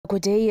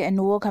Good day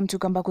and welcome to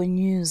Kambako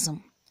News.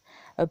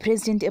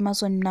 President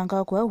Emmerson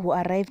Mnangagwa, who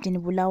arrived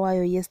in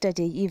Bulawayo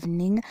yesterday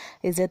evening,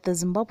 is at the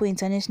Zimbabwe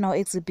International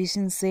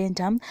Exhibition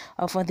Center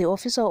for the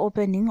official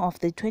opening of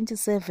the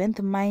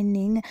 27th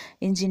Mining,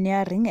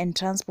 Engineering and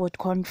Transport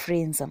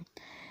Conference.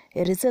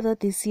 It is said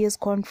that this year's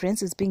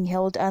conference is being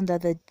held under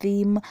the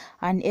theme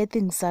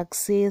Unearthing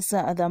Success,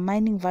 the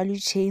Mining Value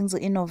Chains,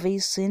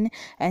 Innovation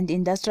and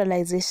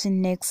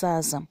Industrialization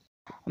Nexus.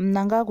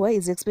 Mnangagwa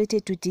is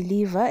expected to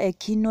deliver a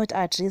keynote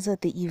address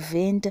at the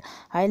event,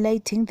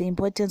 highlighting the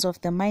importance of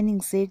the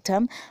mining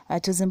sector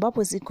to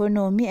Zimbabwe's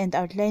economy and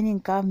outlining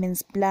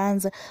government's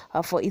plans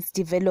for its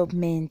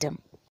development.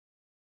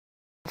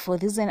 For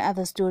this and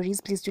other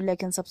stories, please do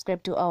like and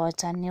subscribe to our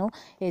channel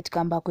at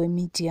Kambako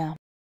Media.